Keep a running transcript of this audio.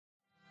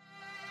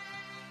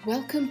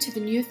Welcome to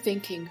the New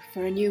Thinking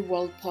for a New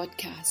World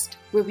podcast,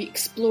 where we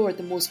explore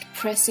the most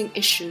pressing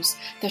issues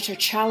that are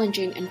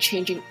challenging and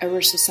changing our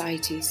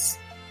societies.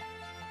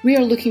 We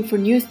are looking for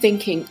new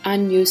thinking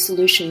and new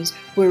solutions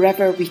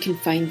wherever we can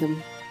find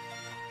them.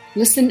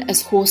 Listen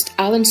as host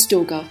Alan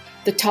Stoga,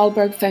 the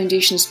Talberg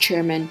Foundation's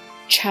chairman,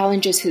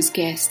 challenges his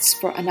guests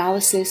for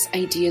analysis,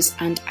 ideas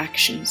and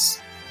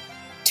actions.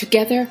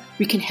 Together,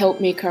 we can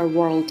help make our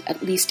world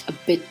at least a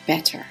bit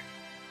better.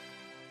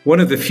 One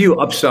of the few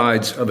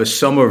upsides of a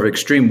summer of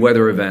extreme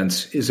weather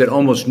events is that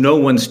almost no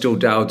one still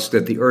doubts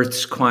that the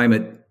Earth's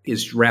climate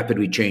is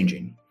rapidly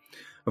changing.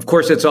 Of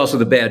course, that's also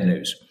the bad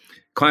news.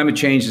 Climate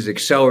change is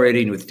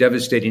accelerating with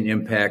devastating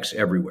impacts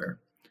everywhere.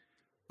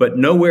 But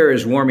nowhere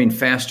is warming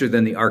faster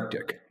than the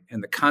Arctic,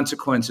 and the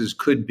consequences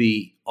could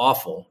be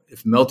awful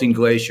if melting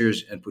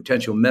glaciers and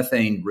potential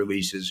methane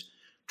releases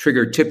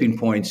trigger tipping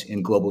points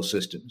in global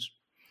systems.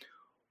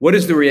 What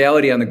is the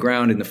reality on the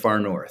ground in the far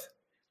north?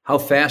 How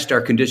fast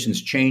are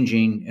conditions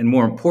changing? And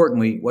more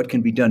importantly, what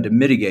can be done to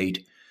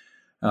mitigate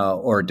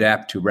or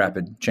adapt to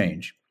rapid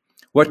change?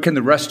 What can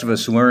the rest of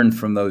us learn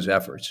from those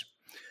efforts?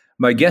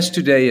 My guest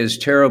today is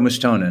Tero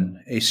Mustonen,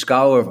 a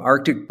scholar of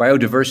Arctic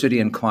biodiversity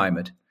and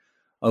climate,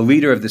 a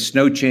leader of the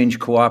SnowChange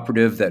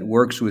Cooperative that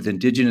works with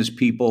indigenous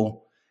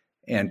people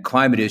and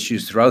climate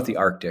issues throughout the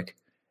Arctic,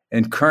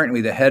 and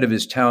currently the head of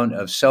his town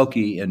of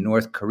Selkie in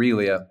North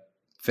Karelia,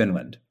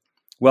 Finland.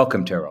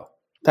 Welcome, Tero.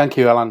 Thank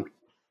you, Alan.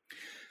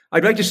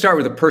 I'd like to start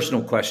with a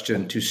personal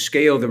question to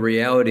scale the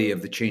reality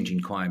of the changing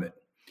climate.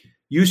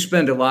 You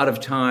spend a lot of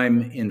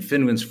time in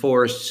Finland's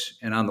forests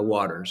and on the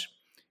waters.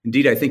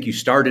 Indeed, I think you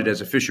started as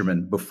a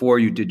fisherman before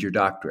you did your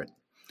doctorate.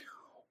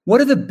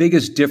 What are the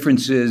biggest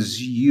differences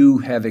you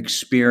have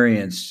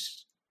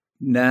experienced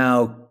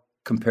now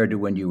compared to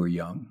when you were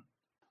young?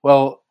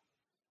 Well,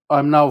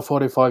 I'm now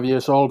 45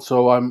 years old,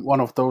 so I'm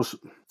one of those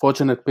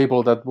fortunate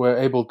people that were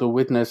able to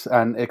witness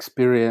and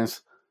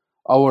experience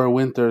our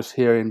winters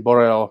here in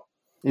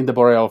the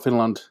Boreal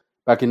Finland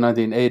back in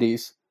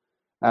 1980s.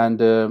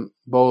 And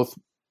both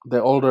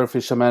the older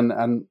fishermen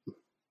and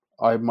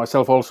I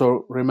myself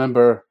also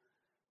remember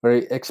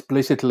very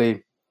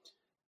explicitly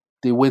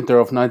the winter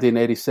of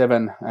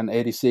 1987 and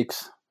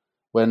 86,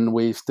 when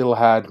we still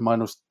had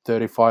minus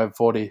 35,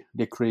 40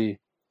 degree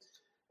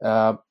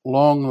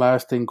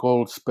long-lasting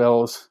cold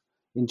spells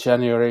in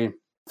January,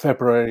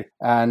 February,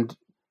 and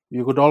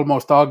you could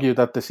almost argue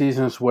that the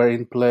seasons were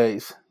in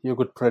place. You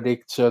could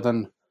predict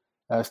certain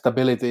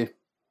stability.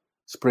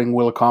 Spring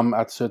will come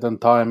at certain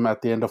time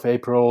at the end of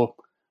April,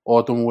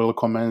 autumn will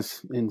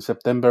commence in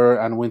September,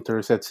 and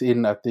winter sets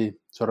in at the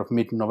sort of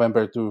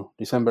mid-November to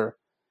December.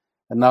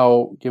 And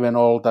now, given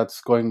all that's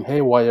going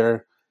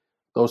haywire,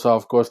 those are,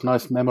 of course,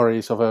 nice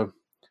memories of a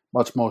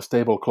much more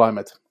stable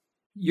climate.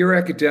 Your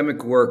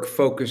academic work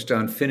focused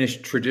on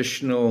Finnish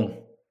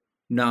traditional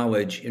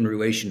knowledge in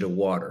relation to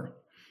water.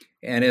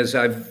 And as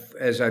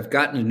I've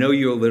gotten to know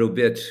you a little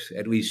bit,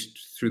 at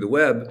least through the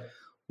web,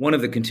 one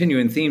of the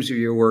continuing themes of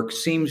your work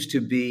seems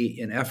to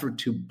be an effort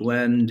to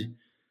blend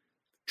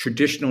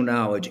traditional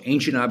knowledge,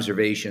 ancient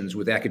observations,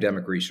 with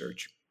academic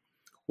research.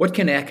 What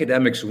can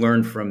academics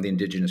learn from the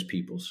indigenous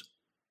peoples?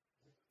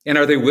 And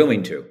are they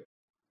willing to?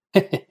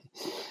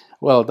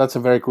 Well, that's a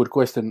very good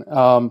question.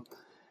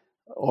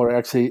 Or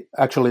actually,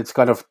 it's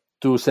kind of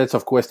two sets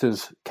of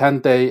questions.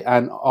 Can they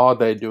and are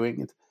they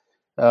doing it?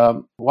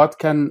 What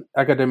can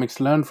academics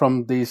learn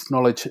from these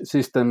knowledge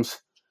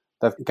systems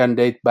that can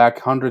date back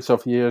hundreds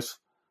of years,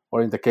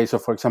 or in the case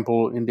of, for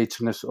example,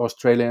 indigenous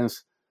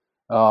Australians,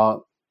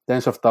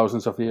 tens of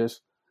thousands of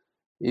years,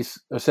 is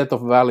a set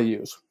of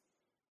values.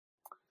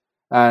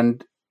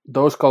 And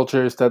those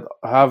cultures that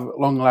have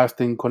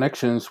long-lasting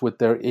connections with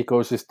their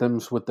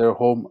ecosystems, with their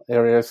home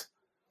areas,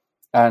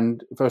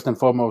 and first and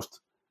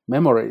foremost,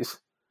 memories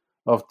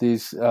of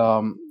these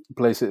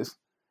places,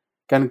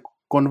 can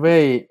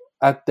convey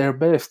at their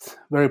best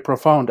very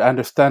profound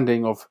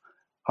understanding of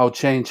how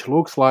change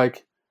looks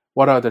like,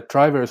 what are the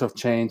drivers of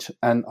change,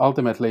 and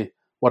ultimately,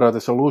 what are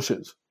the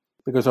solutions?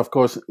 Because, of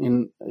course,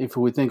 if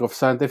we think of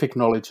scientific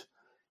knowledge,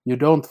 you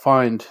don't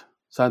find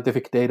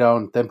scientific data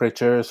on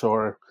temperatures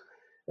or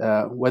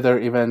weather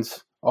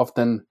events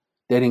often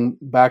dating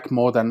back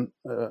more than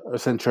a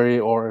century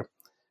or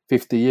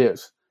 50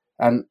 years.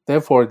 And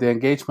therefore, the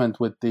engagement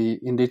with the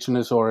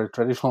indigenous or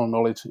traditional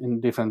knowledge in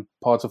different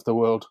parts of the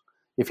world,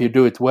 if you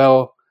do it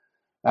well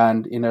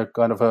and in a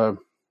kind of a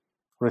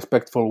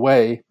respectful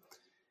way,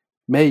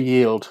 may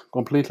yield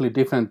completely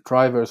different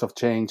drivers of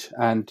change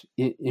and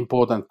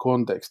important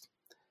context.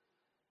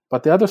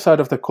 But the other side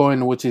of the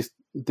coin, which is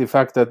the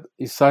fact that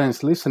is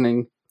science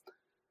listening,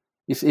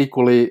 is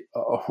equally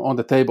on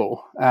the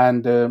table.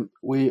 And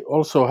we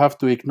also have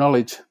to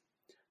acknowledge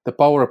the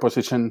power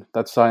position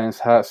that science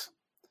has,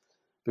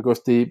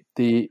 because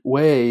the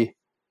way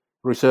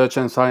research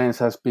and science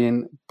has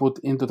been put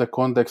into the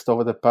context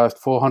over the past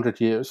 400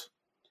 years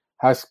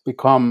has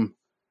become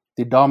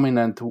the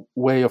dominant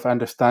way of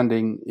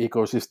understanding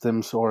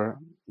ecosystems, or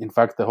in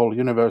fact the whole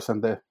universe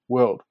and the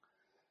world.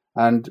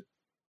 And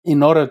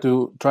in order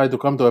to try to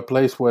come to a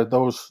place where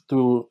those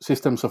two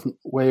systems of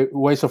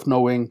ways of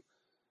knowing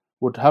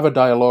would have a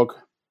dialogue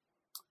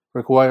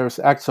requires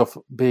acts of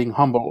being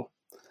humble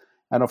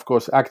and, of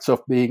course, acts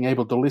of being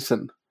able to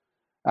listen.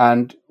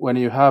 And when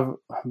you have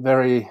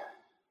very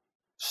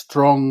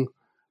strong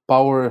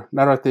power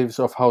narratives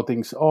of how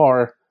things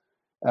are,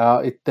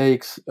 it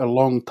takes a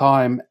long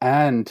time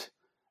and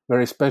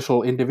very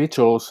special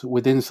individuals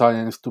within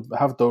science to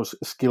have those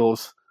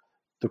skills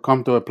to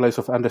come to a place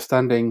of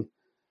understanding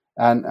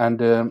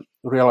and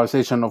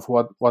realization of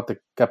what the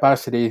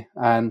capacity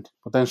and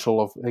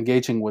potential of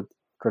engaging with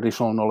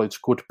traditional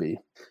knowledge could be.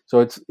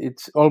 So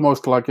it's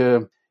almost like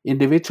a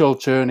individual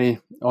journey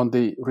on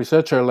the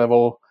researcher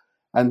level,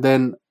 and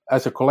then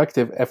as a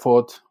collective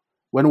effort,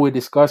 when we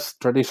discuss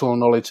traditional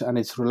knowledge and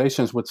its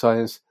relations with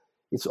science,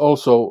 it's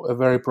also a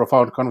very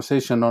profound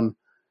conversation on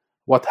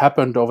what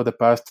happened over the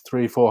past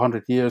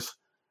 300-400 years.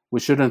 We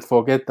shouldn't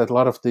forget that a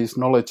lot of these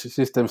knowledge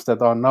systems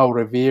that are now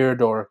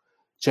revered or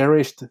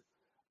cherished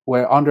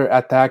were under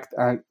attack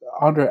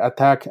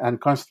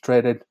and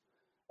concentrated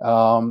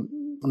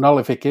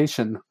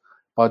nullification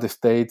by the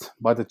state,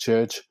 by the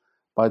church,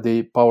 by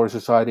the power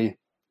society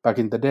back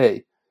in the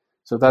day.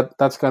 So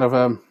that's kind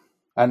of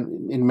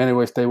and in many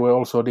ways they were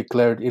also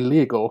declared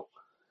illegal.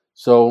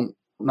 So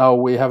now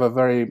we have a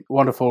very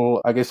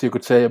wonderful, I guess you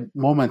could say,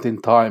 moment in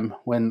time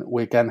when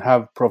we can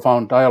have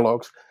profound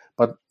dialogues,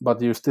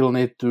 but you still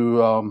need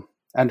to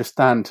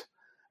understand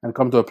and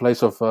come to a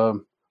place of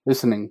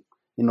listening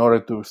in order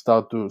to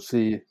start to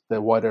see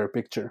the wider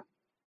picture.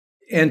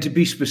 And to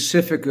be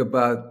specific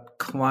about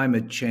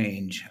climate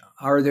change,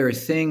 are there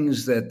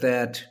things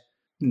that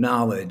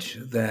knowledge,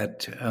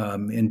 that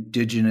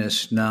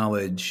indigenous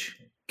knowledge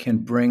can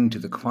bring to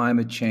the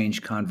climate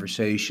change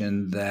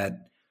conversation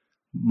that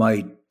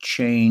might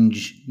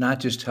change not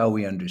just how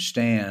we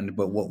understand,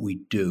 but what we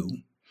do?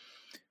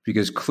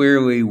 Because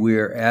clearly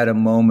we're at a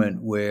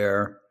moment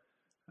where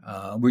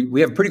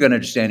we have a pretty good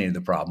understanding of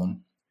the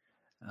problem.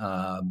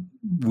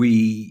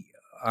 We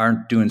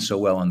aren't doing so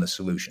well on the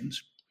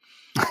solutions.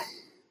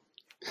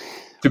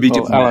 To be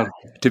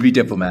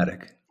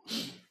diplomatic.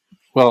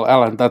 Well,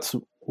 Alan, that's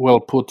well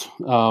put.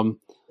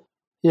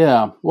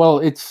 Well,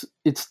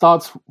 it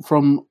starts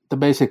from the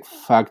basic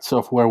facts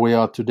of where we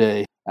are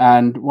today.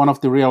 And one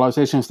of the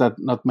realizations that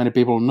not many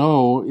people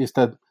know is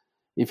that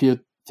if you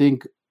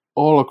think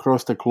all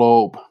across the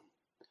globe,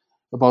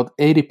 about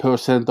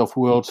 80% of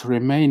world's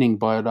remaining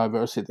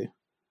biodiversity,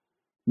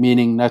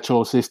 meaning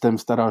natural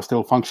systems that are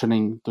still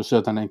functioning to a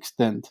certain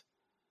extent,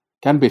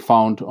 can be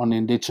found on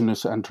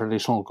indigenous and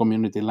traditional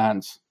community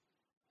lands.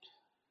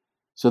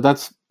 So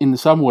that's in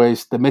some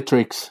ways the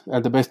metrics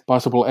and the best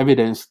possible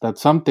evidence that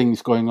something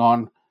is going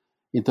on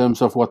in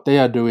terms of what they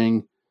are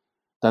doing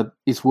that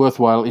is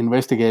worthwhile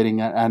investigating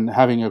and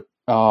having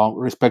a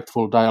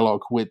respectful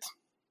dialogue with.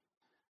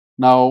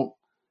 Now,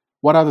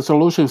 what are the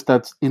solutions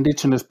that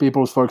indigenous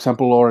peoples, for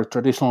example, or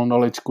traditional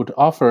knowledge could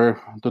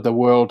offer to the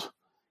world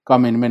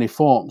come in many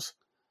forms?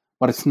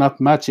 But it's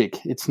not magic.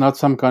 It's not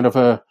some kind of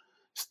a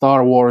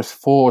Star Wars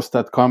force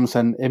that comes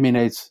and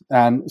emanates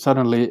and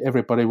suddenly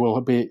everybody will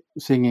be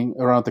singing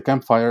around the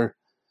campfire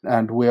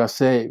and we are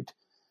saved.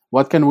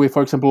 What can we,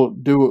 for example,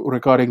 do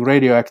regarding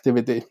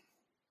radioactivity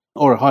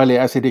or highly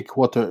acidic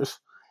waters?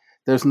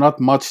 There's not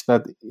much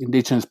that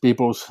indigenous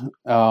peoples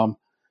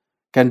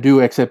can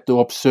do except to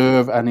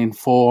observe and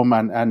inform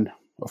and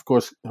of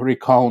course,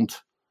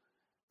 recount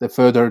the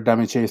further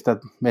damages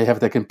that may have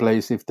taken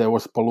place if there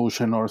was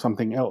pollution or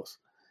something else.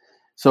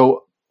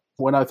 So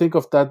when I think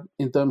of that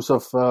in terms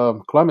of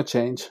climate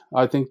change,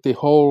 I think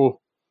perhaps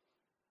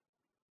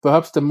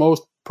the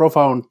most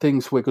profound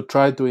things we could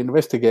try to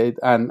investigate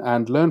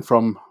and learn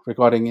from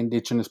regarding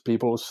indigenous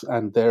peoples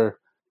and their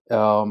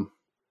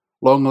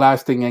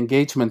long-lasting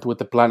engagement with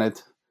the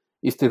planet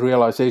is the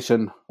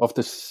realization of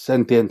the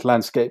sentient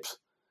landscapes.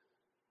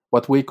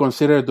 What we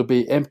consider to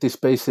be empty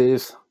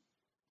spaces,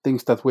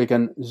 things that we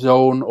can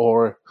zone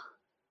or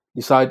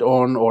decide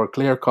on or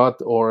clear cut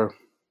or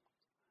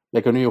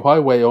make a new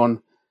highway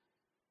on,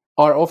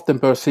 are often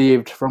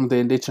perceived from the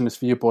indigenous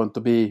viewpoint to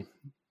be,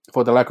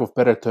 for the lack of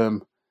better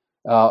term,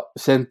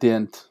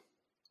 sentient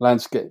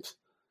landscapes.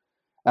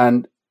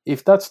 And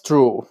if that's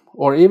true,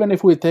 or even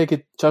if we take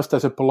it just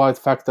as a polite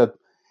fact that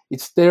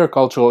it's their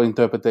cultural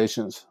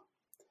interpretations,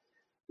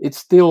 it's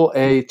still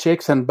a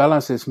checks and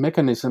balances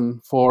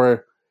mechanism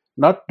for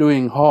not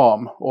doing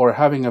harm or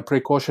having a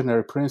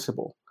precautionary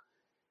principle.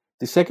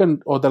 The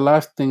second or the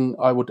last thing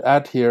I would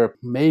add here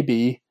may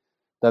be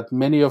that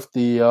many of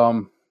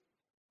the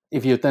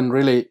if you then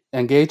really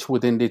engage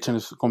with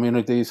indigenous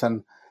communities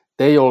and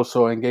they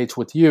also engage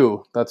with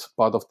you, that's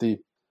part of the,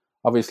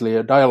 obviously,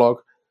 a dialogue.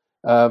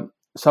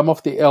 Some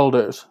of the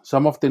elders,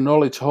 some of the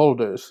knowledge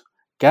holders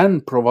can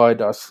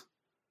provide us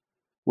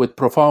with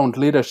profound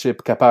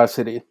leadership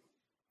capacity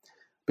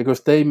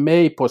because they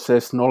may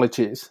possess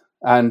knowledges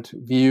and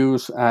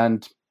views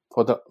and,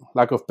 for the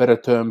lack of better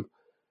term,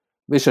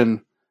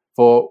 vision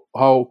for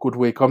how could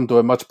we come to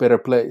a much better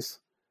place.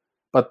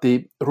 But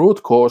the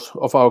root cause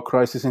of our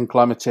crisis in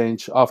climate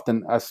change,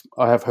 often, as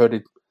I have heard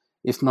it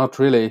is not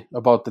really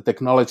about the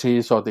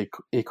technologies or the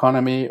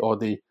economy or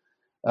the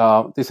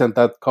this and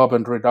that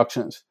carbon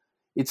reductions.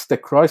 It's the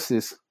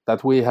crisis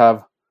that we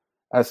have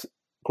as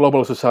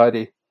global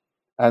society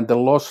and the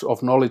loss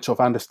of knowledge of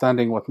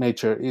understanding what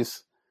nature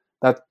is.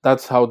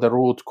 That's how the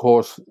root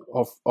cause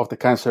of the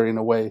cancer in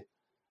a way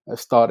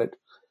started.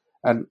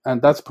 And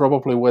that's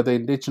probably where the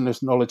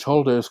indigenous knowledge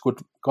holders could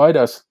guide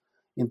us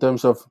in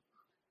terms of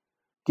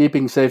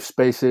keeping safe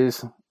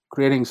spaces,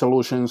 creating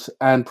solutions,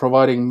 and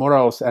providing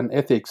morals and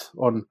ethics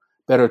on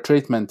better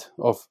treatment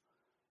of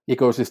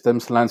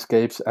ecosystems,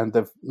 landscapes, and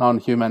the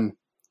non-human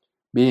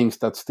beings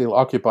that still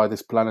occupy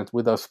this planet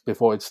with us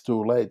before it's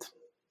too late.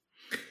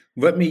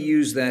 Let me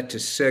use that to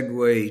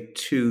segue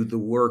to the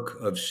work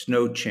of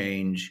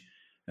SnowChange.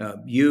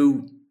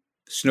 You,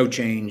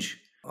 SnowChange,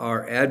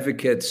 are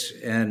advocates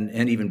and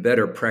even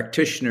better,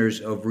 practitioners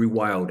of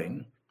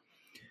rewilding.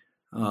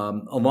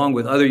 Along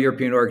with other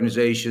European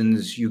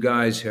organizations, you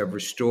guys have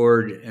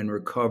restored and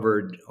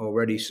recovered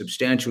already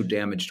substantial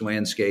damaged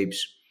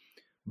landscapes,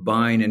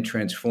 buying and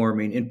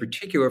transforming, in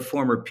particular,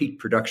 former peat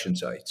production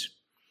sites.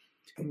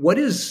 What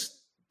is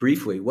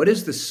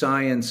the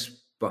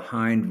science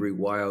behind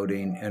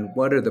rewilding, and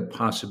what are the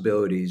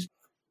possibilities?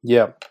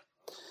 Yeah.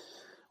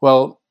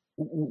 Well,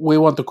 we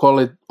want to call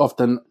it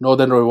often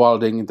northern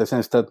rewilding in the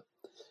sense that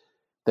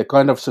the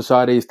kind of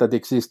societies that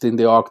exist in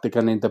the Arctic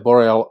and in the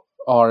Boreal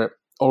are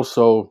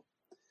also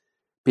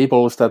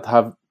peoples that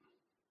have,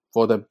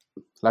 for the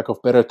lack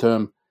of better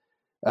term,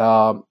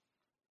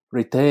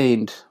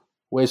 retained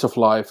ways of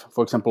life,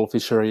 for example,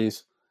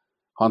 fisheries,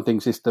 hunting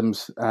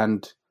systems,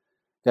 and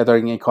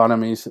gathering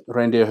economies,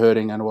 reindeer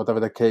herding, and whatever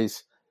the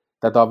case,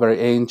 that are very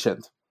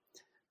ancient.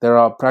 There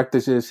are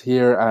practices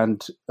here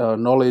and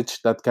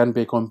knowledge that can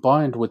be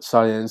combined with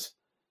science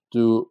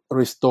to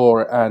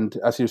restore and,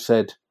 as you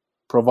said,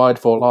 provide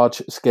for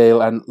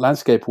large-scale and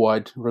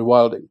landscape-wide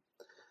rewilding.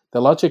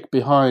 The logic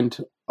behind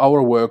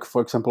our work,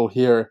 for example,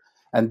 here,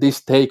 and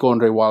this take on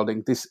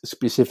rewilding, this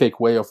specific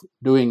way of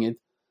doing it,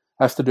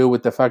 has to do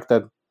with the fact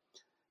that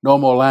no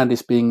more land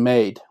is being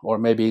made, or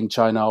maybe in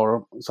China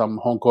or some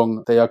Hong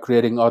Kong, they are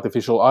creating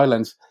artificial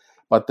islands.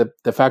 But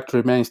the fact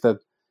remains that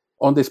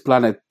on this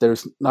planet,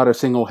 there's not a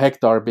single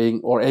hectare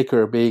or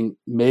acre being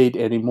made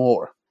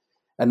anymore.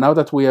 And now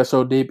that we are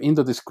so deep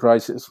into this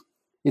crisis,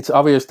 it's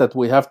obvious that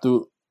we have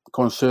to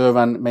conserve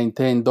and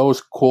maintain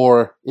those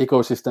core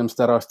ecosystems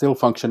that are still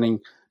functioning,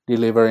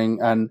 delivering,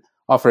 and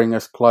offering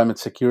us climate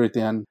security.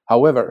 And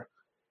however,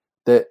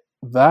 the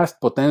vast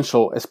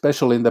potential,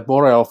 especially in the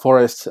boreal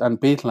forests and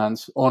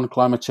peatlands on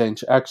climate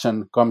change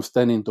action, comes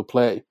then into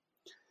play.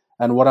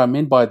 And what I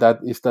mean by that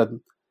is that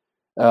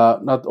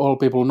not all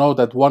people know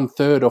that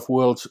 1/3 of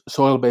world's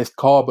soil-based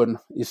carbon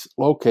is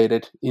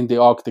located in the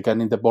Arctic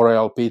and in the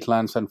boreal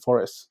peatlands and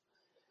forests.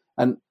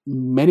 And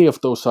many of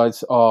those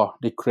sites are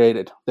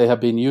degraded. They have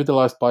been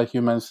utilized by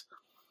humans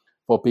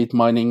for peat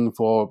mining,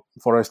 for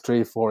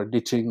forestry, for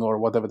ditching, or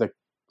whatever the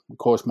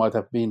cause might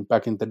have been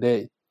back in the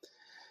day.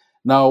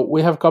 Now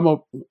we have come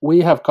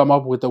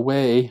up with a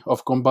way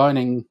of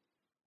combining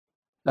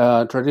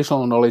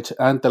traditional knowledge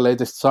and the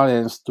latest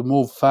science to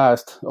move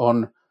fast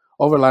on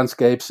over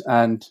landscapes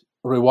and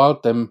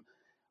rewild them.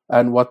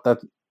 And what that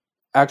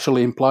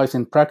actually implies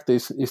in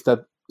practice is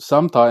that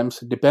sometimes,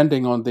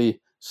 depending on the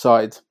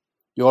site,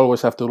 you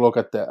always have to look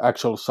at the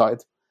actual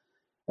site.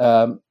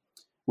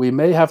 We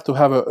may have to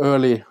have an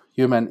early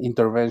human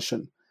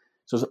intervention.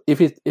 So if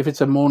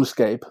it's a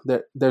moonscape,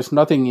 there's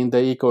nothing in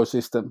the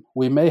ecosystem.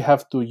 We may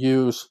have to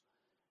use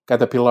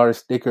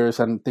caterpillars, diggers,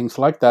 and things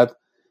like that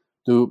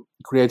to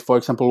create, for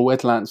example,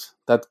 wetlands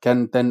that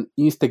can then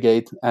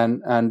instigate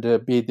and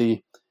be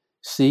the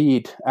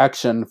seed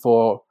action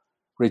for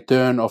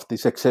return of the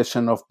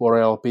succession of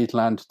boreal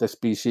peatland, the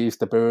species,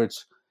 the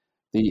birds,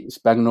 the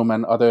sphagnum,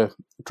 and other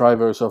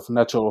drivers of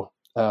natural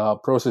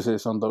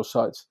processes on those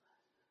sites.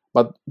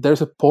 But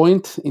there's a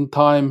point in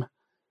time,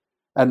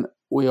 and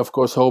we of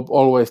course hope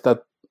always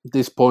that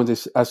this point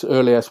is as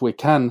early as we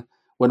can,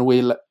 when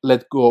we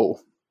let go.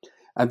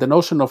 And the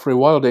notion of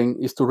rewilding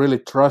is to really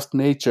trust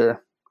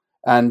nature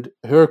and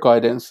her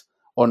guidance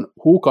on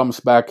who comes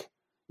back,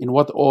 in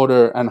what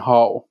order, and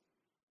how.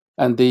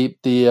 And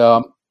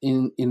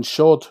in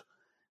short,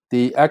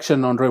 the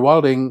action on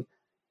rewilding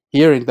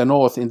here in the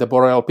north, in the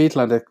boreal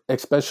peatland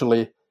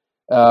especially,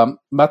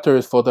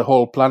 matters for the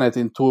whole planet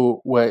in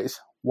two ways.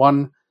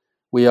 One,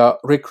 we are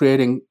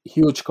recreating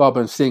huge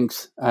carbon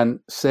sinks and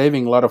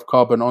saving a lot of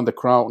carbon on the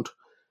ground.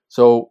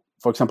 So,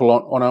 for example,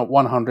 on a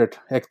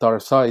 100-hectare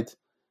site,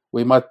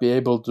 we might be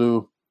able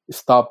to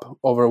stop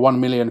over 1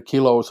 million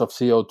kilos of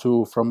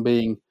CO2 from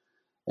being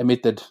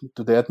emitted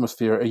to the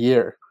atmosphere a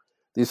year.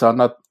 These are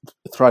not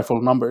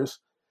trifle numbers.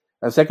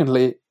 And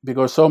secondly,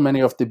 because so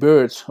many of the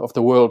birds of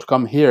the world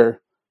come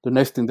here to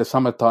nest in the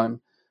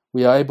summertime,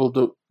 we are able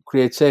to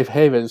create safe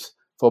havens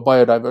for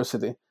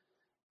biodiversity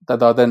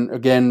that are then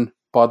again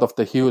part of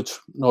the huge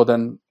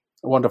northern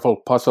wonderful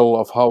puzzle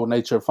of how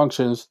nature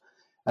functions.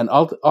 And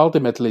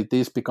ultimately,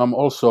 these become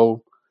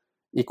also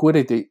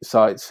equity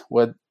sites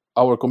where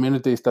our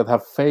communities that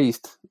have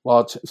faced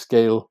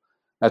large-scale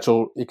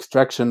natural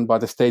extraction by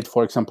the state,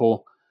 for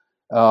example,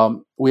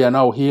 we are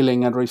now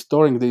healing and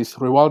restoring these,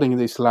 rewilding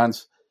these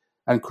lands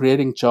and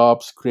creating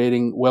jobs,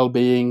 creating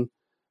well-being,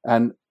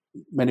 and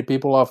many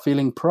people are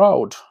feeling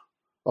proud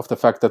of the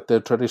fact that their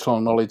traditional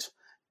knowledge,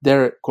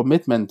 their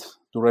commitment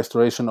to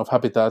restoration of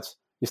habitats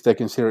is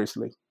taken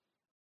seriously.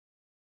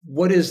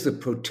 What is the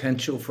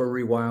potential for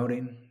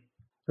rewilding?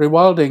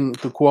 Rewilding,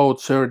 to quote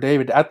Sir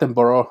David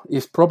Attenborough,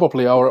 is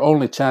probably our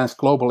only chance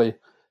globally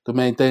to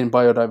maintain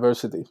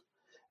biodiversity.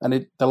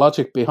 And the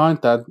logic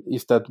behind that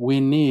is that we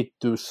need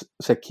to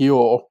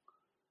secure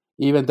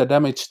even the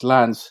damaged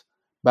lands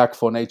back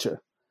for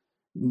nature.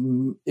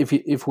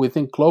 If we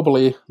think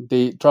globally,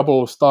 the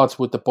trouble starts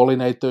with the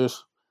pollinators,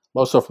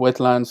 loss of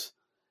wetlands,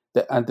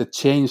 and the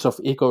change of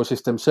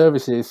ecosystem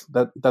services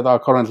that are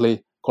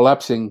currently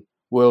collapsing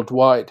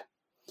worldwide.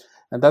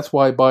 And that's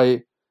why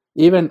by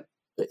even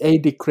a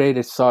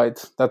degraded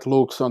site that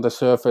looks on the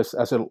surface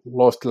as a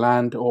lost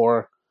land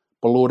or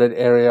polluted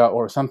area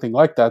or something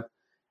like that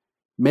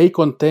may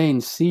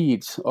contain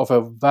seeds of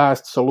a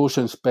vast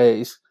solution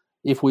space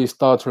if we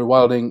start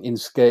rewilding in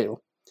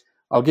scale.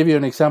 I'll give you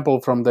an example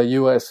from the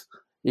US.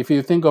 If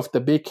you think of the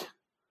big,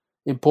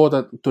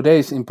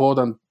 today's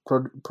important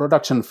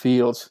production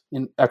fields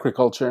in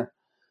agriculture,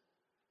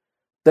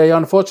 they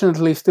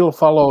unfortunately still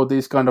follow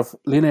these kind of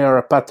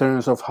linear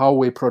patterns of how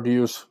we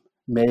produce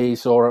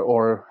maize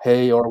or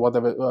hay or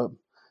whatever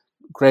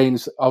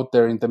grains out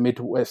there in the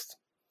Midwest.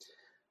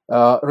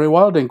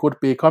 Rewilding could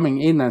be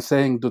coming in and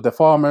saying to the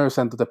farmers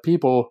and to the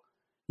people,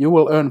 you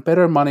will earn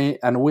better money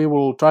and we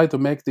will try to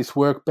make this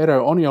work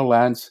better on your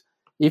lands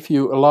if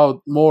you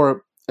allow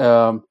more,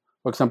 for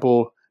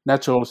example,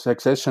 natural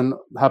succession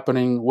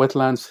happening,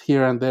 wetlands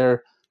here and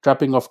there,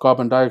 trapping of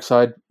carbon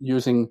dioxide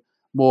using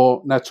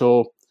more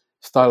natural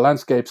style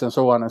landscapes and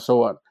so on and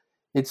so on.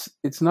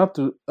 It's not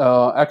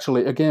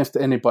actually against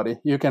anybody.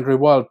 You can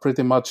rewild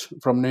pretty much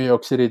from New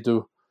York City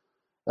to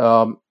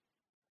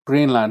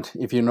Greenland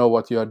if you know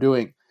what you are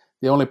doing.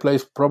 The only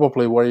place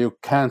probably where you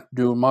can't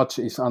do much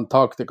is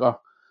Antarctica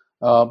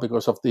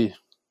because of the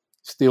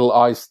still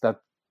ice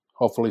that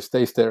hopefully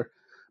stays there.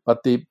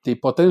 But the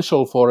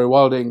potential for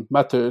rewilding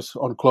matters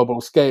on global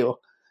scale.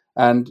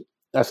 And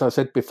as I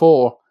said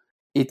before,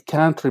 it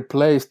can't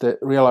replace the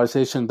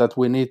realization that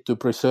we need to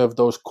preserve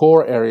those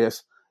core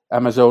areas,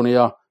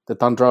 Amazonia, the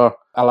tundra,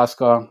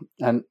 Alaska,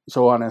 and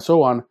so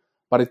on.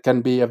 But it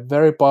can be a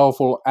very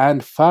powerful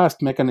and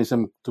fast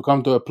mechanism to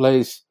come to a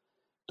place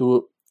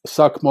to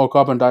suck more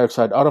carbon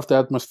dioxide out of the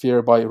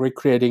atmosphere by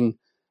recreating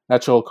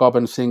natural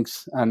carbon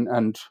sinks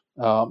and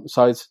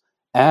sites,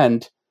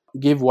 and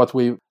give what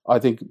we, I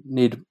think,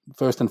 need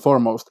first and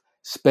foremost,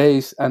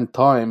 space and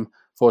time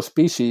for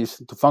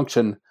species to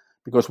function,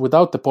 because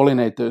without the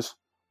pollinators,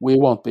 we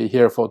won't be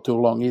here for too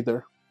long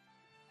either.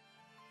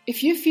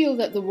 If you feel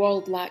that the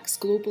world lacks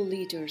global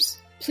leaders,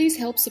 please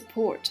help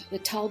support the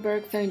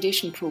Thalberg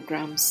Foundation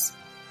programs.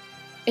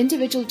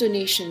 Individual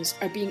donations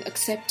are being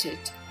accepted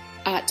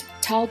at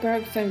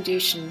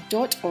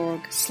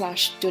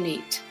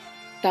thalbergfoundation.org/donate.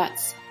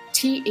 That's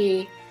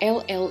TALLBERG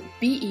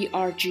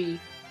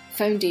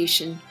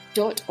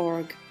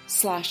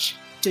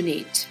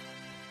foundation.org/donate.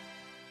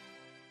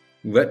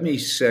 Let me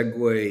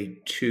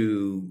segue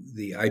to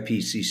the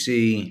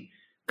IPCC,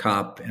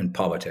 COP, and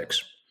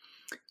politics.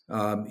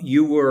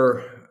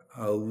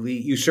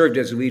 You served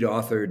as a lead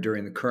author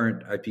during the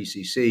current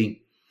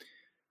IPCC.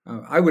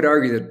 I would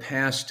argue that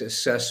past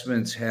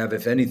assessments have,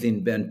 if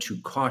anything, been too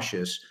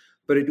cautious,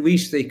 but at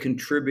least they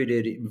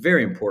contributed,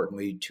 very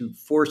importantly, to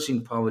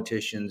forcing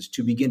politicians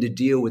to begin to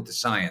deal with the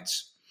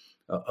science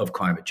of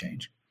climate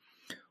change.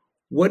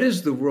 What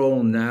is the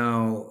role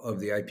now of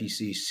the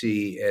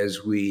IPCC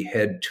as we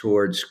head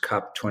towards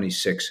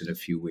COP26 in a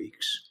few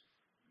weeks?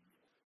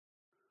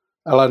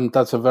 Alan,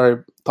 that's a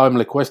very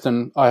timely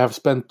question. I have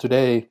spent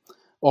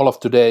all of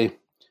today,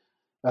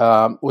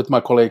 with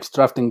my colleagues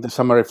drafting the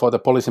summary for the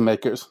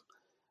policymakers.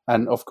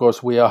 And of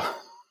course, we are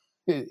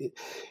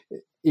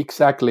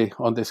exactly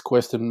on this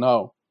question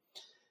now.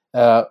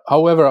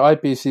 However,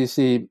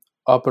 IPCC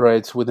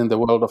operates within the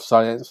world of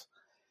science.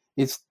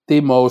 It's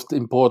the most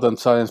important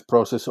science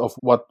process of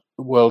what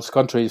world's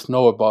countries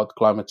know about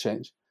climate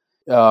change.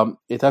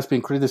 It has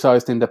been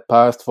criticized in the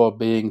past for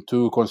being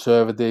too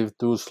conservative,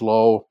 too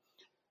slow,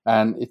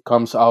 and it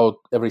comes out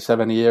every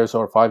 7 years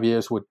or 5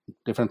 years with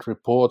different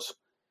reports.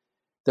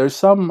 There's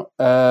some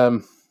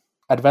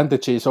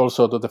advantages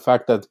also to the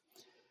fact that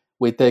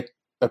we take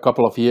a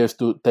couple of years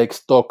to take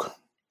stock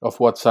of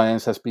what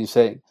science has been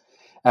saying.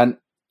 And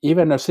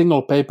even a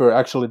single paper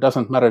actually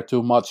doesn't matter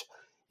too much.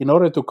 In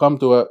order to come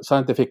to a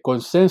scientific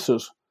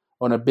consensus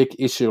on a big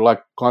issue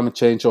like climate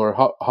change, or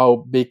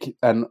how big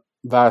and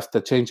vast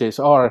the changes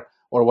are,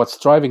 or what's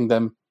driving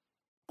them,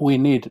 we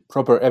need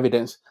proper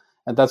evidence.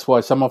 And that's why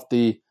some of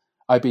the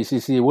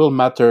IPCC will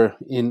matter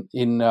in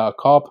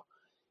COP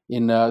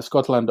in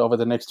Scotland over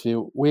the next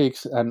few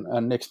weeks and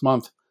next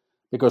month,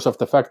 because of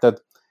the fact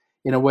that,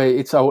 in a way,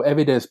 it's our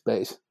evidence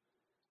base.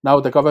 Now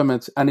the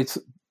governments, and it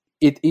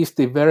is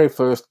the very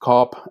first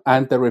COP,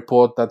 and the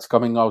report that's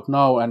coming out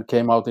now and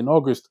came out in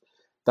August,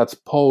 that's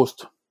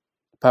post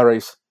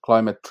Paris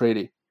Climate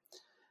Treaty.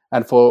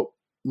 And for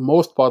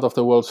most part of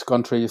the world's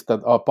countries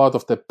that are part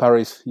of the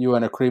Paris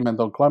UN Agreement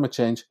on climate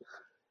change,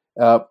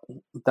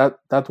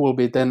 that will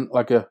be then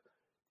like a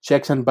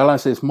checks and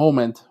balances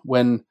moment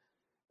when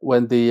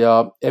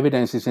the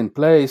evidence is in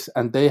place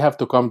and they have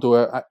to come to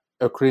a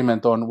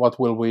agreement on what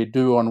will we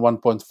do on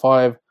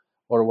 1.5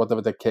 or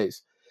whatever the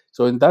case.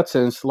 So in that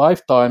sense,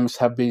 lifetimes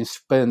have been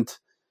spent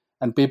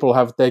and people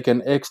have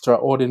taken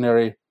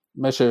extraordinary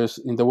measures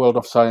in the world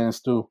of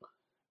science to,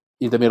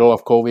 in the middle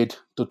of COVID,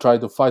 to try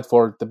to fight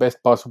for the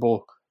best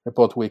possible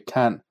report we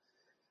can.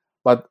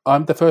 But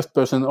I'm the first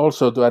person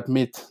also to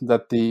admit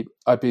that the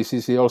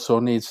IPCC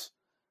also needs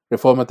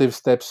reformative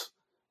steps.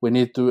 We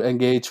need to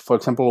engage, for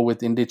example,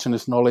 with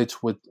indigenous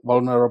knowledge, with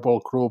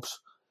vulnerable groups.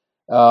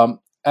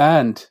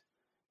 And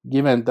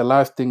given the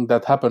last thing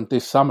that happened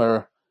this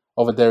summer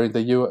over there in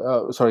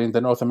in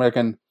the North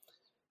American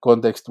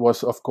context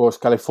was, of course,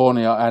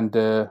 California and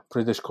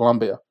British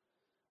Columbia,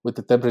 with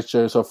the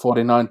temperatures of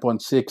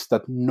 49.6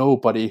 that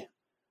nobody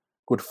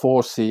could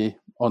foresee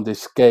on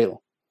this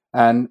scale.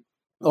 And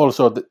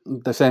also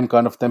the same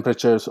kind of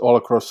temperatures all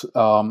across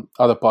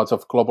other parts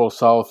of global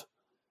south,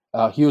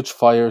 huge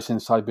fires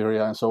in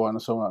Siberia and so on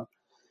and so on.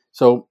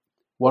 So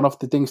one of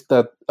the things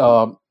that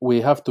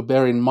we have to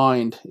bear in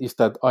mind is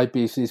that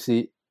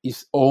IPCC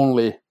is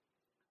only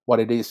what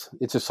it is.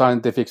 It's a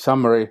scientific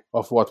summary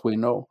of what we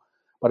know,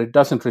 but it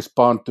doesn't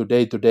respond to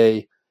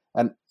day,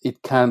 and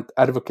it can't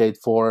advocate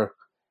for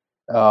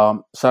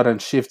sudden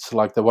shifts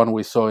like the one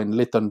we saw in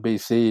Lytton,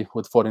 BC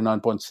with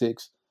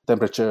 49.6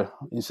 temperature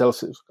in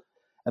Celsius.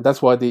 And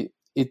that's why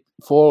it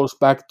falls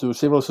back to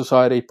civil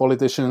society,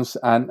 politicians,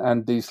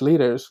 and these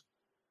leaders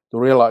to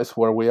realize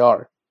where we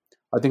are.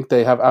 I think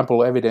they have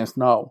ample evidence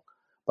now,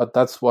 but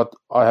that's what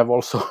I have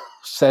also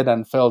said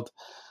and felt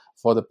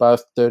for the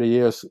past 30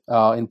 years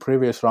in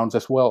previous rounds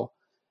as well.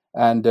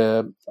 And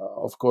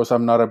of course,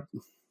 I'm not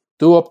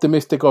too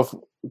optimistic of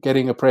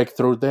getting a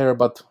breakthrough there,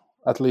 but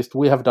at least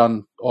we have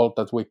done all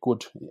that we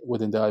could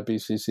within the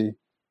IPCC.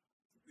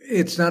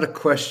 It's not a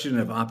question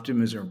of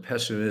optimism or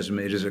pessimism.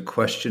 It is a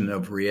question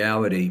of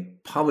reality.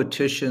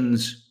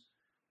 Politicians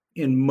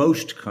in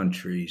most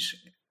countries,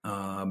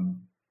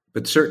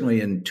 but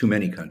certainly in too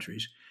many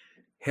countries,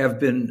 have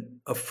been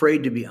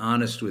afraid to be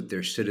honest with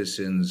their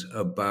citizens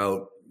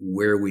about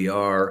where we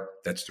are.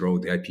 That's the role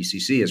the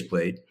IPCC has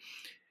played,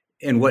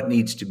 and what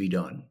needs to be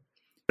done.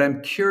 But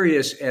I'm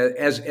curious,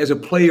 as a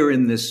player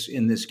in this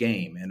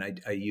game,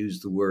 and I use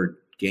the word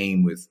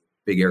game with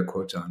big air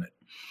quotes on it.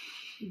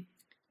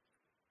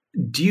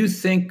 Do you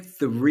think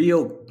the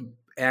real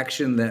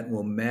action that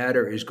will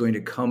matter is going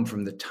to come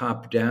from the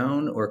top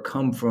down, or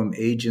come from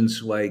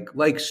agents like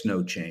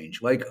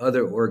SnowChange, like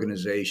other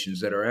organizations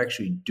that are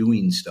actually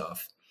doing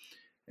stuff,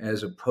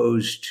 as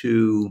opposed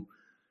to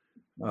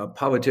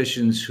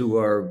politicians who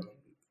are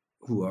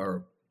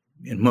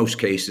in most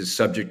cases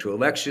subject to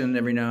election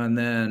every now and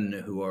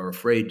then, who are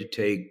afraid to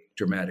take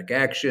dramatic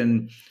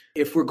action?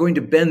 If we're going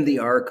to bend the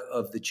arc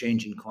of the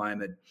changing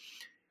climate,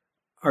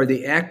 are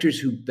the actors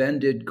who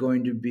bend it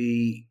going to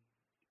be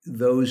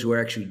those who are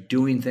actually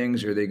doing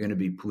things, or are they going to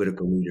be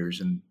political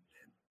leaders?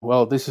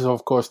 Well, this is,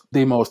 of course,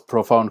 the most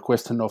profound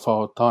question of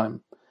our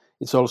time.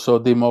 It's also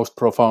the most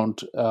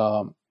profound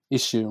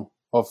issue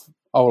of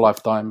our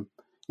lifetime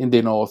in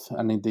the North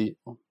and in the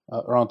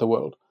around the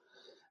world.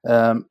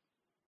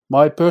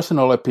 My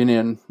personal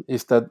opinion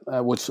is that,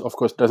 which of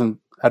course doesn't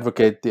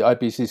advocate the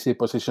IPCC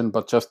position,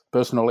 but just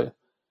personally,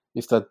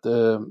 is that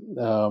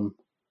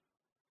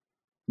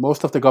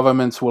most of the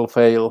governments will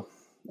fail,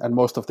 and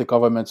most of the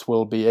governments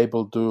will be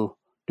able to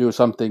do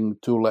something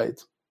too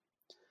late.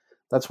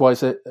 That's why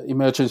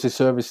emergency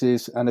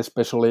services, and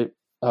especially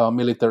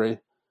military,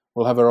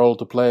 will have a role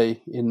to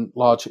play in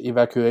large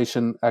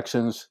evacuation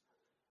actions,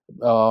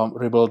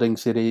 rebuilding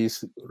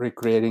cities,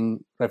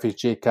 recreating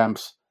refugee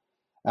camps.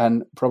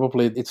 And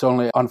probably it's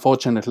only,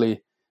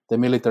 unfortunately, the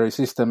military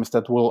systems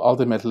that will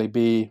ultimately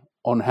be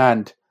on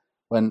hand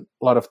when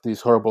a lot of these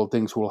horrible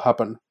things will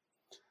happen.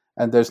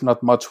 And there's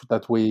not much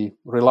that we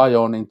rely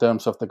on in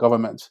terms of the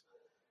governments.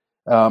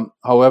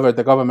 However,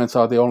 the governments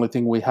are the only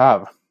thing we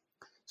have.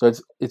 So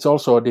it's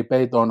also a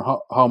debate on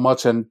how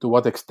much and to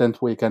what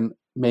extent we can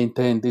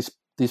maintain this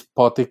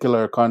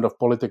particular kind of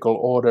political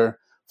order,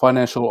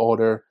 financial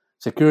order,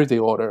 security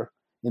order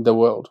in the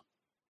world.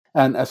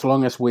 And as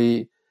long as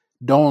we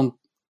don't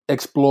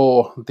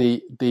explore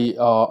the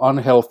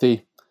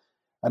unhealthy,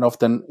 and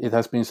often it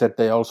has been said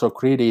they are also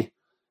greedy,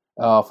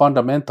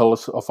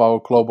 fundamentals of our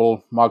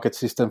global market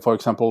system, for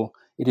example,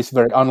 it is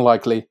very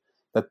unlikely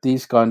that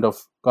these kind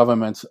of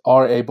governments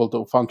are able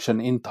to function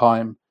in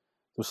time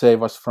to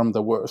save us from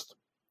the worst,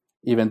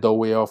 even though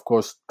we, of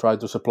course, try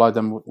to supply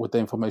them with the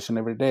information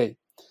every day.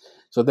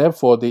 So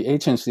therefore, the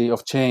agency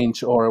of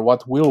change, or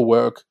what will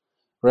work,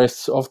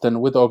 rests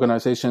often with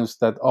organizations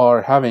that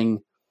are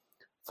having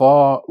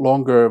far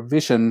longer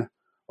vision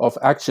of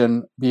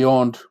action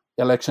beyond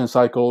election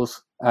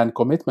cycles and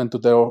commitment to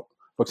their,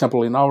 for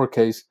example, in our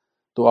case,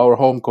 to our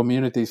home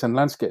communities and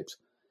landscapes.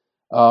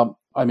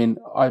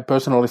 I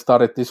personally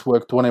started this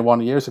work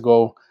 21 years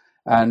ago,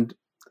 and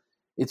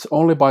It's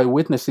only by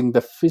witnessing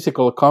the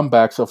physical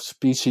comebacks of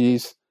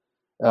species,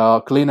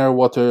 cleaner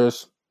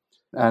waters,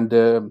 and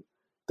the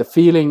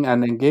feeling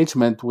and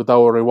engagement with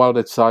our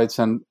rewilded sites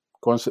and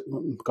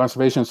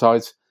conservation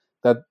sites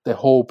that the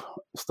hope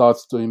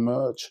starts to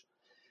emerge.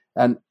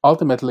 And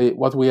ultimately,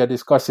 what we are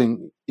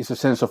discussing is a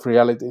sense of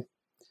reality.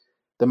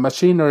 The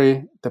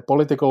machinery, the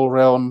political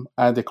realm,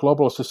 and the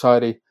global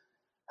society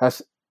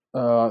has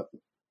a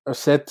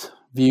set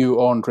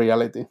view on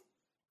reality.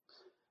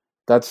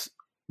 That's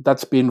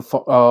been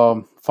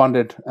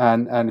funded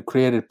and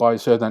created by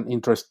certain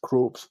interest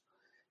groups.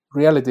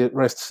 Reality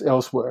rests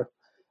elsewhere,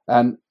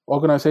 and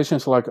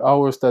organizations like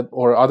ours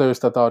or others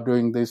that are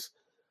doing this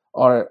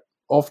are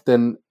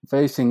often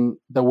facing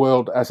the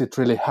world as it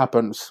really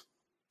happens,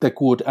 the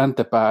good and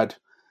the bad,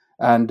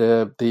 and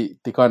the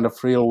kind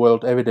of real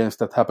world evidence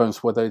that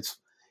happens, whether it's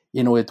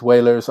Inuit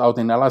whalers out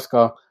in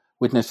Alaska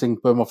witnessing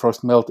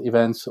permafrost melt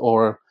events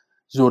or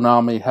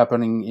tsunami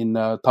happening in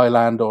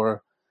Thailand,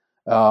 or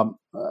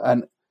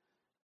and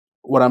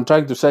what I'm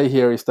trying to say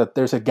here is that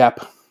there's a gap.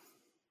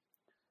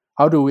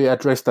 How do we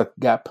address that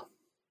gap?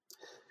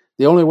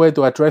 The only way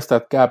to address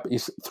that gap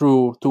is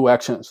through two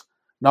actions.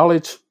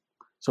 Knowledge,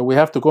 so we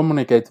have to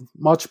communicate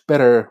much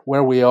better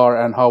where we are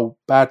and how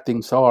bad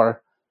things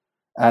are,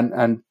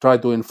 and try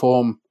to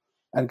inform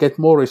and get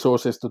more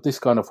resources to this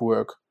kind of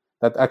work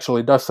that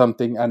actually does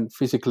something and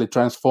physically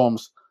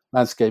transforms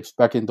landscapes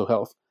back into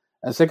health.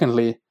 And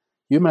secondly,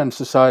 human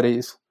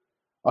societies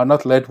are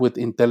not led with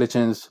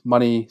intelligence,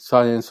 money,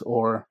 science,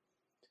 or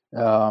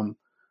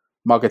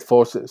market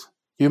forces.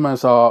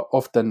 Humans are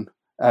often,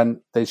 and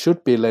they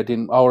should be led,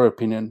 in our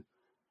opinion,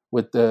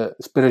 with the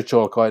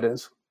spiritual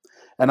guidance.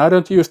 And I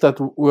don't use that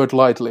word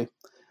lightly.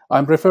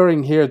 I'm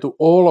referring here to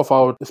all of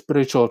our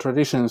spiritual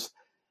traditions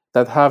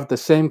that have the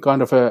same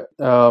kind of a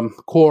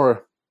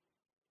core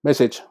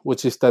message,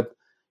 which is that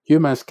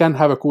humans can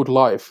have a good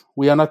life.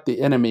 We are not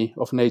the enemy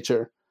of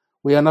nature.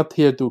 We are not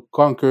here to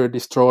conquer,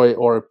 destroy,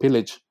 or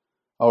pillage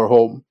our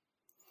home.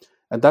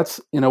 And that's,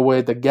 in a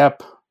way, the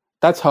gap.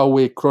 That's how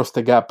we cross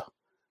the gap.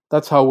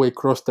 That's how we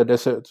cross the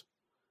desert.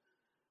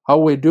 How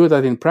we do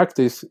that in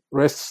practice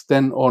rests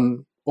then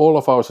on all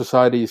of our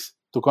societies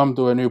to come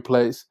to a new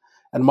place.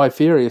 And my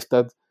fear is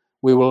that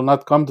we will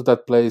not come to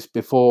that place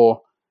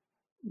before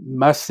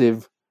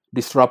massive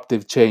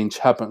disruptive change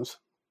happens.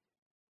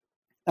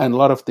 And a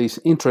lot of these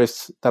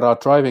interests that are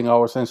driving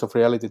our sense of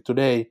reality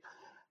today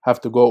have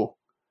to go.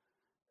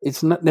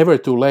 It's never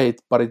too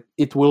late, but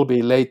it will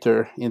be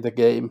later in the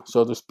game,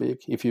 so to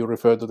speak, if you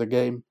refer to the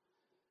game.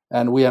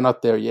 And we are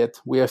not there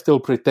yet. We are still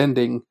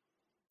pretending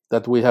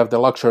that we have the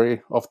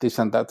luxury of this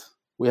and that.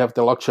 We have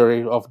the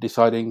luxury of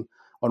deciding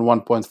on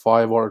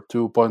 1.5 or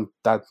 2.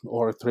 That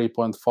or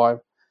 3.5.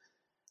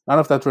 None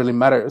of that really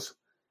matters.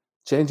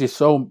 Change is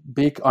so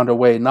big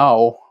underway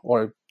now,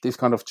 or these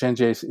kind of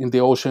changes in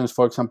the oceans,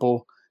 for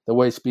example, the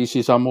way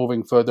species are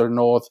moving further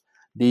north,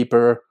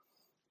 deeper,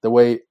 the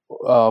way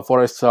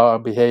forests are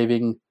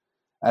behaving,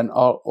 and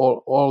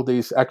all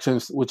these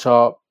actions which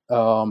are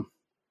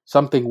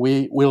something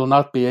we will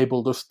not be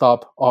able to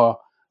stop, are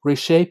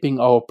reshaping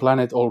our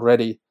planet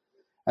already.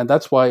 And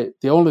that's why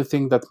the only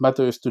thing that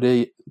matters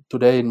today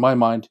in my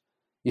mind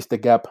is the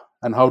gap.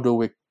 And how do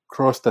we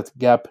cross that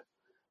gap?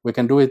 We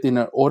can do it in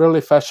an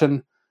orderly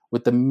fashion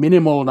with the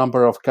minimal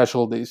number of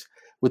casualties,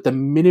 with the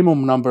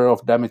minimum number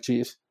of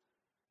damages,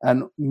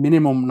 and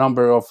minimum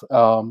number of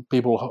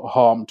people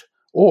harmed.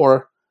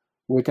 Or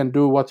we can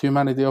do what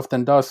humanity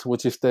often does,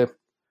 which is the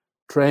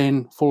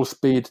train full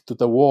speed to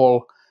the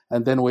wall,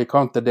 and then we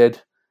count the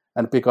dead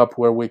and pick up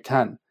where we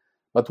can.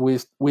 But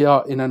we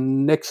are in a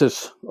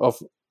nexus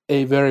of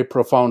a very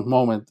profound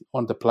moment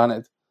on the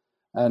planet.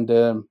 And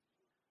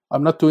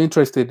I'm not too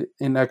interested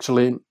in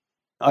actually,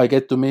 I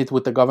get to meet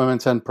with the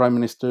governments and prime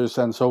ministers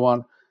and so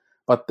on,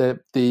 but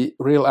the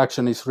real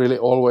action is really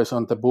always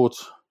on the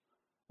boots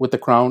with the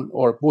ground,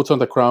 or boots on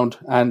the ground,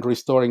 and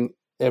restoring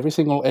every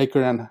single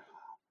acre and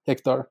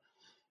hectare.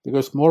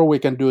 Because more we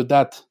can do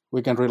that,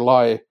 we can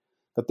rely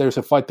that there's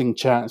a fighting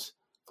chance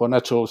for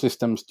natural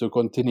systems to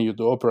continue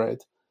to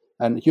operate.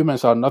 And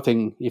humans are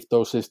nothing if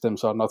those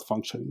systems are not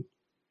functioning.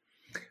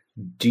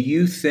 Do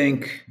you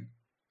think,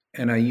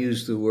 and I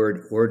use the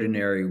word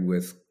ordinary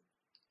with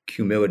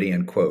humility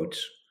in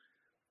quotes,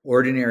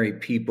 ordinary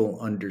people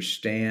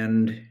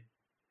understand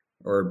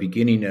or are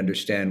beginning to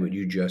understand what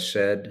you just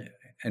said?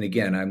 And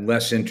again, I'm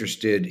less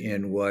interested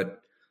in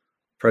what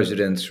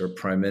presidents or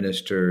prime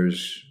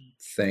ministers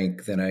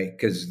think than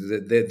because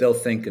they'll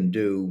think and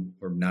do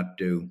or not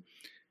do.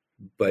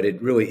 But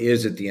it really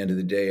is, at the end of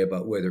the day,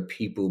 about whether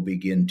people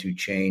begin to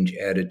change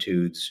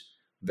attitudes,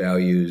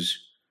 values,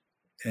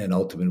 and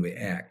ultimately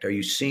act. Are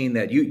you seeing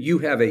that? You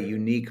have a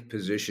unique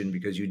position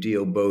because you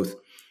deal both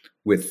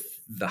with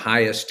the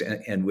highest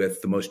and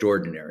with the most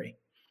ordinary.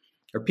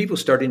 Are people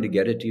starting to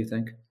get it, do you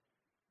think?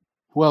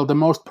 Well, the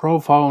most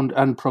profound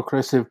and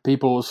progressive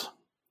peoples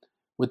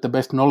with the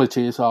best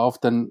knowledges are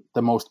often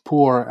the most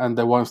poor and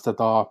the ones that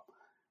are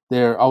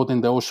there out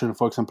in the ocean,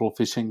 for example,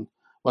 fishing.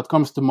 What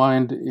comes to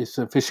mind is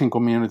a fishing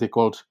community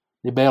called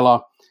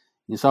Nibela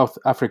in South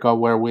Africa,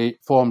 where we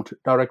formed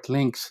direct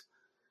links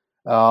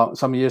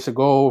some years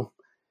ago.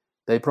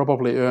 They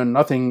probably earn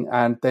nothing,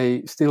 and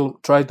they still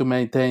try to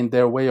maintain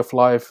their way of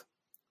life,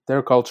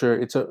 their culture.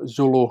 It's a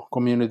Zulu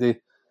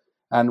community,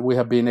 and we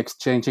have been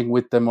exchanging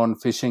with them on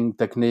fishing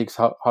techniques.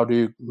 How do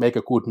you make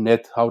a good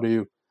net? How do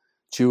you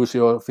choose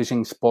your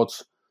fishing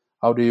spots?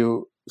 How do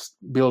you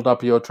build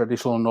up your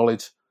traditional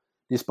knowledge,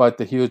 despite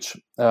the huge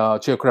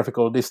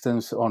geographical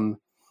distance on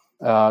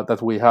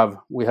that we have?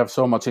 We have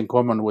so much in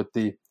common with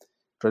the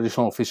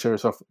traditional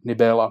fishers of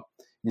Nibela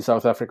in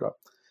South Africa.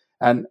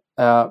 And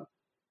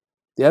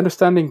the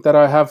understanding that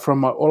I have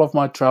from all of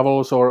my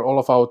travels or all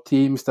of our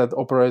teams that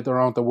operate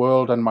around the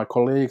world and my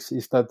colleagues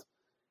is that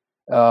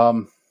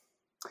the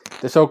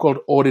so-called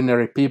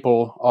ordinary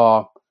people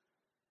are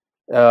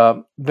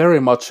very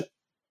much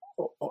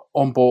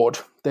on board.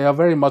 They are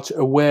very much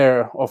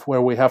aware of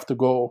where we have to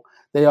go.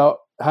 They are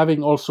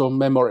having also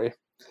memory.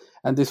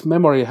 And this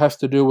memory has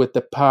to do with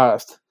the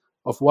past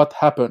of what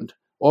happened.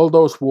 All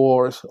those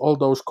wars, all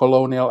those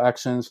colonial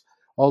actions,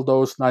 all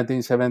those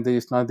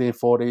 1970s,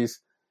 1940s,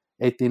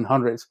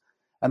 1800s.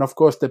 And of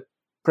course, the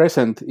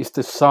present is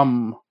the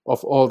sum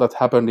of all that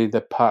happened in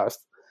the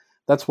past.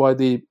 That's why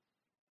the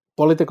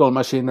political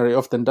machinery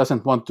often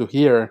doesn't want to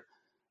hear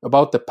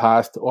about the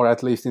past, or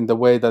at least in the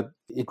way that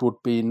it would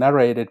be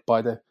narrated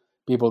by the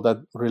people that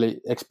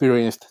really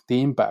experienced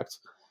the impacts.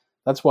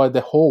 That's why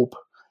the hope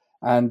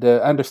and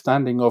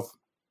understanding of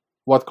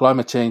what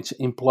climate change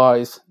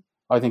implies,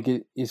 I think,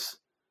 it is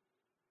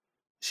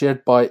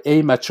shared by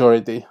a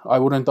majority. I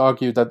wouldn't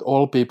argue that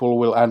all people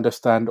will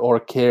understand or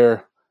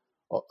care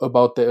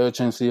about the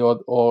urgency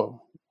or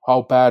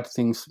how bad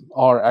things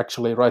are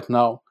actually right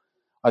now.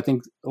 I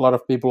think a lot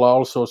of people are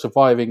also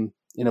surviving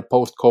in a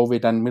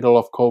post-COVID and middle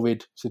of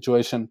COVID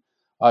situation.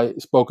 I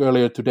spoke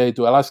earlier today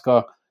to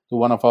Alaska, to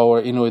one of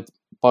our Inuit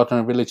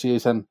partner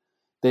villages, and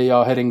they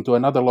are heading to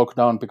another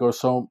lockdown because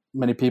so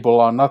many people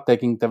are not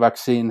taking the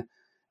vaccine,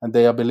 and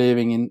they are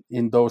believing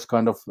in those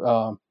kind of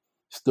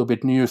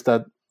stupid news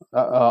that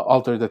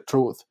alter the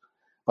truth.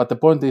 But the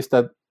point is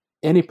that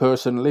any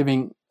person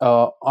living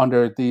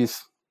under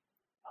these,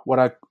 what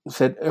I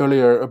said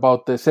earlier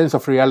about the sense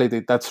of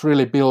reality that's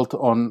really built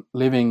on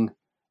living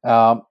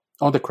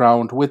on the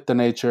ground with the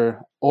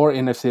nature or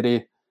in a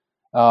city,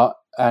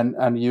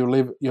 and you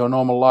live your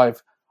normal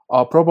life,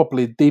 are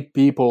probably the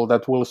people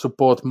that will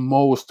support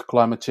most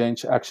climate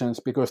change actions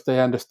because they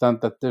understand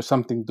that there's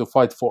something to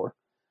fight for.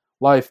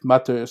 Life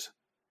matters.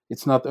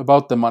 It's not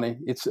about the money.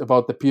 It's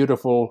about the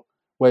beautiful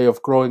way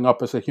of growing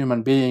up as a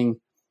human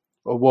being,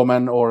 a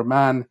woman or a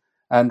man,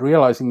 and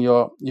realizing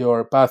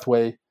your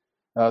pathway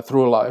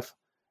through life.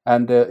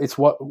 And it's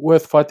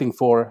worth fighting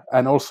for,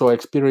 and also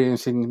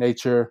experiencing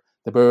nature,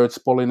 the birds,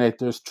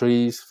 pollinators,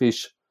 trees,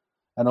 fish,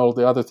 and all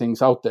the other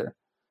things out there.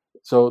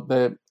 So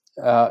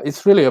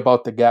it's really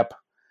about the gap,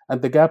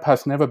 and the gap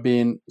has never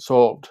been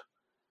solved.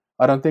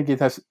 I don't think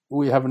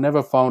we have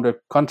never found a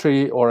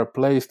country or a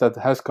place that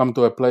has come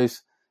to a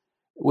place,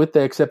 with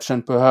the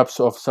exception perhaps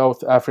of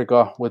South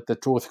Africa with the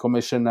Truth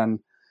Commission and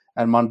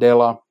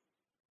Mandela.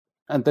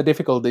 And the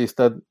difficulty is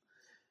that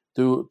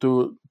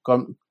to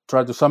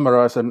try to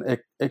summarize an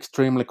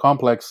extremely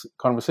complex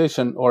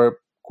conversation or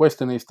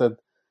question is that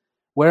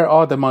where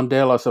are the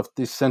Mandelas of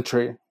this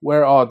century?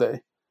 Where are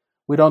they?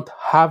 We don't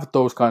have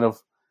those kind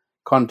of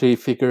country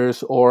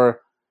figures or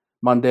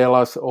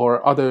Mandelas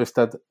or others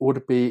that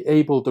would be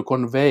able to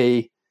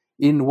convey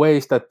in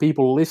ways that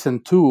people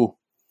listen to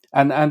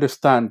and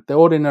understand. The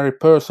ordinary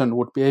person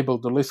would be able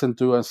to listen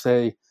to and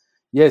say,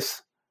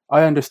 yes,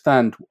 I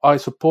understand, I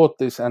support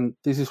this, and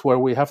this is where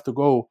we have to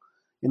go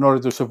in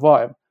order to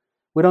survive.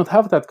 We don't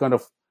have that kind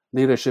of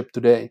leadership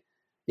today,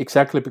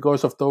 exactly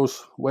because of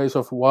those ways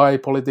of why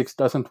politics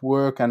doesn't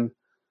work and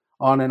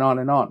on and on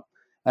and on.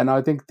 And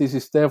I think this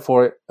is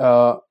therefore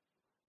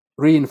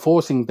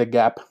reinforcing the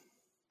gap.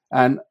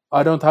 And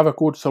I don't have a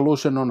good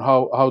solution on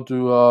how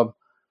to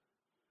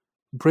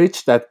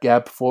bridge that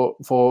gap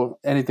for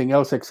anything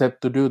else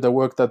except to do the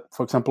work that,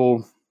 for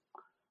example,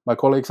 my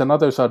colleagues and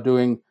others are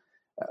doing,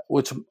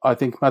 which I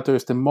think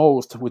matters the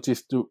most, which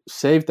is to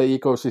save the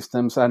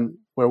ecosystems and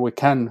where we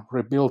can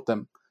rebuild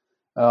them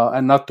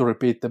and not to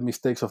repeat the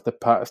mistakes of the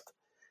past.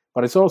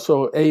 But it's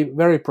also a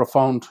very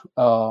profound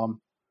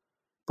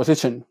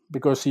position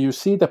because you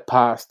see the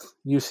past,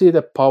 you see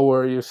the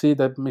power, you see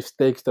the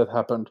mistakes that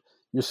happened,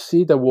 you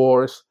see the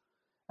wars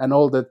and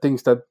all the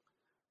things that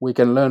we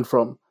can learn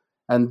from.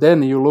 And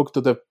then you look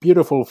to the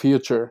beautiful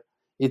future.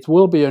 It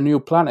will be a new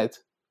planet,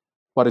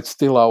 but it's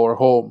still our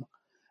home.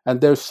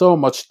 And there's so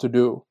much to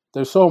do.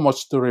 There's so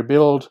much to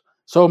rebuild,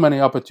 so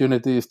many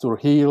opportunities to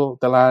heal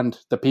the land,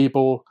 the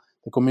people,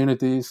 the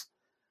communities.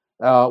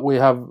 We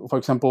have, for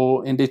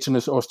example,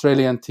 indigenous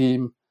Australian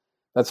team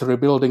that's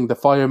rebuilding the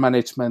fire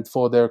management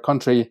for their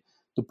country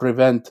to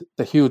prevent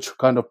the huge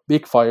kind of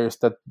big fires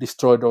that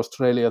destroyed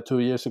Australia 2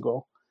 years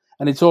ago.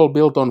 And it's all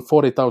built on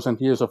 40,000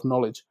 years of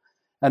knowledge.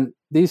 And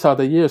these are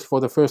the years for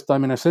the first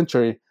time in a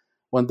century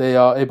when they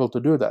are able to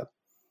do that.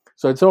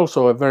 So it's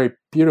also a very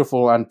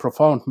beautiful and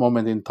profound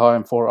moment in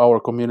time for our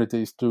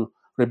communities to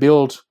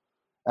rebuild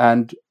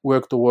and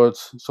work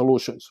towards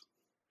solutions.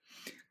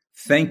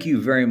 Thank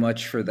you very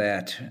much for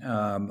that.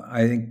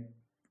 I think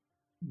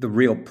the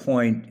real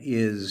point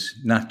is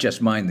not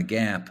just mind the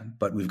gap,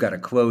 but we've got to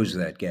close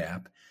that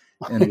gap.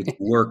 And with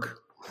work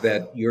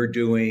that you're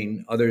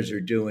doing, others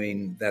are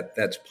doing,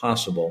 that's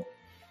possible.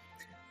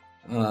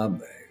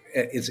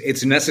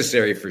 It's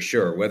necessary for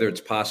sure. Whether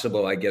it's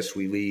possible, I guess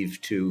we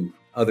leave to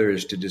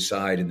others to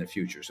decide in the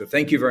future. So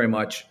thank you very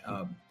much.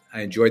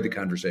 I enjoyed the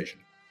conversation.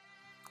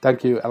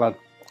 Thank you, Alan.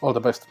 All the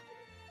best.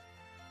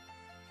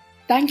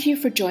 Thank you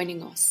for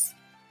joining us.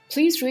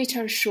 Please rate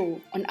our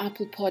show on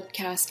Apple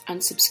Podcast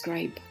and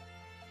subscribe.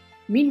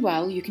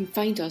 Meanwhile, you can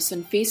find us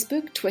on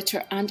Facebook,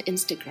 Twitter, and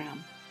Instagram.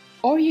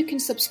 Or you can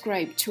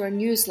subscribe to our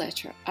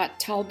newsletter at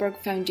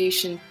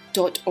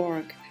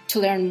tallbergfoundation.org to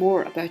learn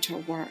more about our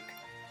work.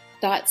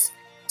 That's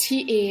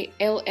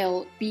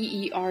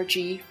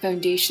TALLBERG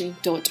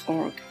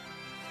foundation.org.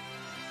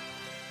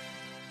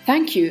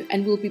 Thank you,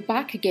 and we'll be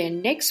back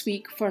again next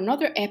week for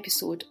another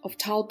episode of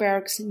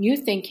Tallberg's New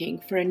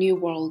Thinking for a New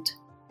World.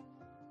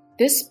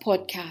 This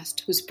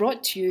podcast was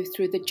brought to you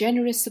through the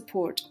generous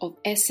support of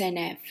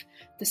SNF,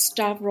 the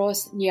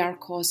Stavros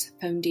Niarchos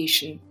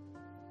Foundation.